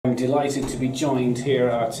delighted to be joined here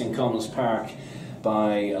at St Colman's Park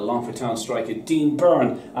by Longford Town striker Dean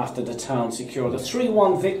Byrne after the town secured a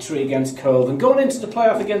 3-1 victory against Cobh. And going into the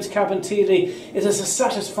playoff against Cabinteely, it is a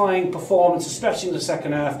satisfying performance, especially in the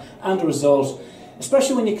second half, and the result,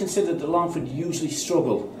 especially when you consider that Longford usually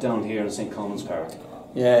struggle down here in St Colman's Park.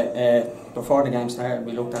 Yeah, before the game started,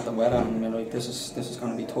 we looked at the weather and we were like, this is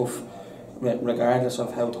going to be tough, regardless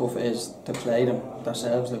of how tough it is to play them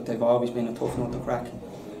themselves. Like, they've always been a tough nut to crack.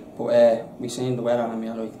 But we seen the weather and we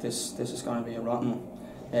were like, this is going to be a rotten one.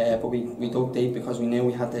 But we dug deep because we knew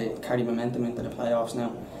we had to carry momentum into the playoffs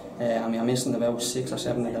now. And we are missing about 6 or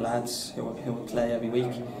 7 of the lads who would play every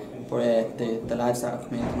week. But the lads that have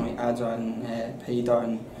come in tonight, Adza and Peter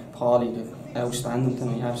and Paulie, they're outstanding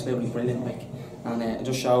tonight, absolutely brilliant. Like, and it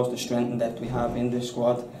just shows the strength and depth we have in this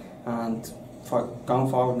squad. And for going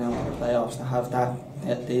forward now to the playoffs, to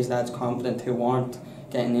have these lads confident who weren't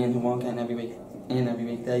getting in, who weren't getting every week,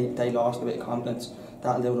 they lost a bit of confidence.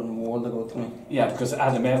 That'll do them the world of good tonight. Yeah, because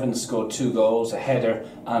Adam Evans scored 2 goals, a header,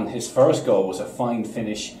 and his first goal was a fine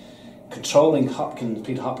finish, controlling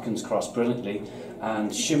Peter Hopkins' cross brilliantly,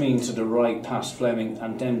 and shimmying to the right past Fleming,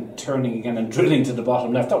 and then turning again and drilling to the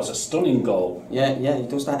bottom left. That was a stunning goal. Yeah, he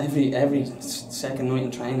does that every second night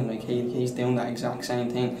in training. Like, he's doing that exact same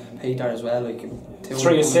thing. Peter as well. Like,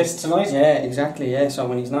 3 assists tonight. Yeah, exactly. Yeah, so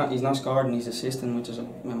when he's not scoring, he's assisting, which is a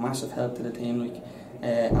massive help to the team. Like,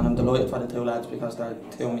 and I'm delighted for the 2 lads because they're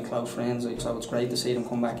 2 of my close friends. Like, so it's great to see them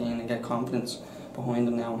come back in and get confidence behind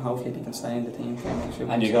them now, and hopefully they can stay in the team for the next few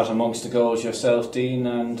weeks. And you got amongst the goals yourself, Dean,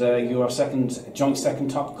 and you are joint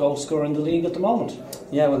second top goal scorer in the league at the moment.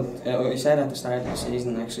 Yeah, well, I said at the start of the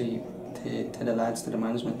season, actually, to the lads, to the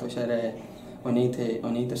management, I said I need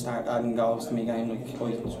to start adding goals to my game. Like,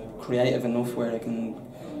 I'm creative enough where I can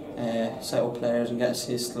set up players and get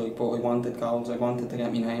assists. Like, but I wanted goals. I wanted to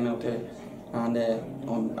get my name out there. And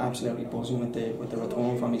I'm absolutely buzzing with the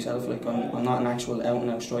return for myself. Like, I'm not an actual out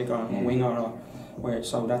and out striker, I'm a winger,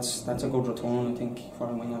 so that's a good return, I think, for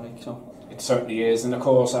a winger. Like, so it certainly is. And of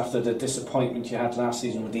course, after the disappointment you had last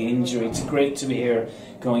season with the injury, it's great to be here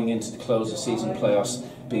going into the close of season playoffs,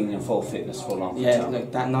 being in full fitness for Longford Town. Yeah,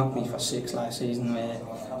 like, that knocked me for 6 last season. It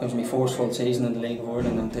was my first full season in the League of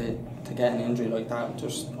Ireland, and to get an injury like that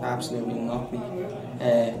just absolutely knocked me.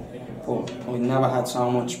 But I never had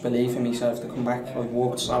so much belief in myself to come back. I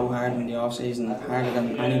worked so hard in the off season, harder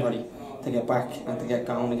than anybody, to get back and to get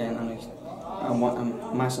going again. And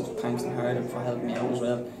I'm massive thanks to Harden for helping me out as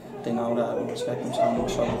well. They know that I would respect them so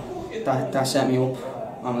much. So that set me up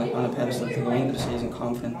on a pedestal to go into the season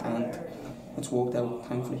confident, and it's worked out,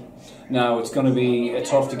 thankfully. Now, it's going to be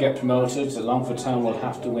tough to get promoted. Longford Town will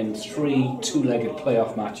have to win 3 two-legged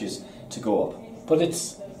playoff matches to go up, but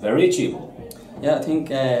it's very achievable. Yeah, I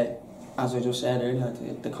think, as I just said earlier,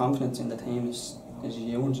 the confidence in the team is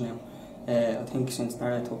huge now. I think since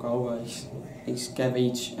Dara took over, he's gave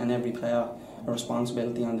each and every player a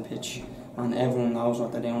responsibility on the pitch, and everyone knows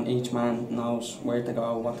what they're doing. Each man knows where to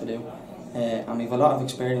go, what to do. And we've a lot of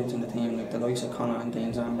experience in the team, like the likes of Connor and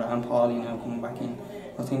Dean Zambra and Paulie now coming back in.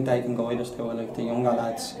 I think they can guide us to it, like the younger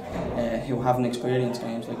lads who haven't experienced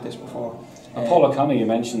games like this before. Paul O'Connor, you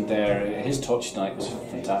mentioned there, his touch tonight was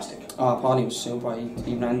fantastic. Oh, Paulie was super.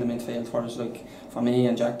 He ran the midfield for us. Like, for me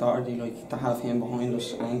and Jack Doherty, like, to have him behind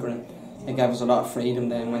us anchoring, it gave us a lot of freedom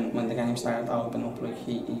then when the game started to open up. Like,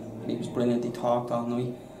 he was brilliant. He talked all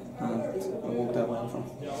night, and it worked out well for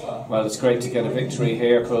him. Well, it's great to get a victory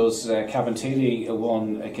here because Cabinteely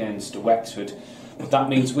won against Wexford. But that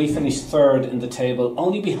means we finished 3rd in the table,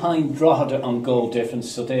 only behind Drogheda on goal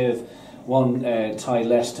difference, so they've 1 tie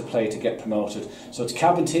less to play to get promoted. So it's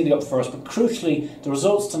Cabinteely up first, but crucially the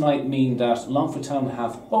results tonight mean that Longford Town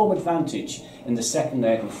have home advantage in the second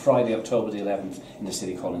leg on Friday, October the 11th in the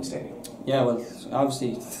City Calling Stadium. Yeah, well,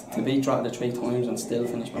 obviously to beat Drogheda 3 times and still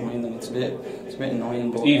finish behind them, it's a bit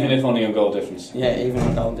annoying. But even if only on goal difference. Yeah, even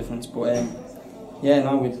on goal difference. But yeah,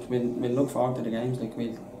 no, we'll look forward to the games. Like,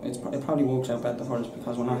 it probably works out better for us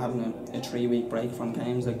because we're not having a 3-week break from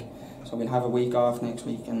games. Like, so we'll have a week off next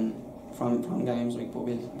week and from games, like, but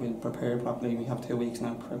we'll prepare properly. We have 2 weeks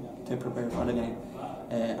now to prepare for the game,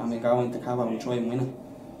 and we go into Cobh and we try and win it.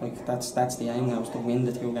 Like, that's the aim now, is to win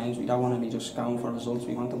the 2 games. We don't want to be just going for results.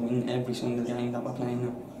 We want to win every single game that we're playing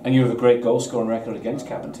now. And you have a great goal scoring record against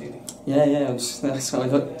Cabinteely. Yeah,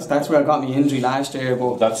 that's where I got my injury last year.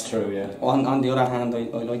 But that's true, yeah. On the other hand, I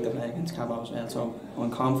like to play against Cobh as well. So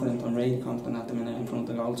I'm confident. I'm really confident at the minute in front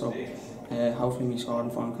of the goal. So hopefully my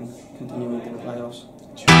scoring form can continue into the playoffs.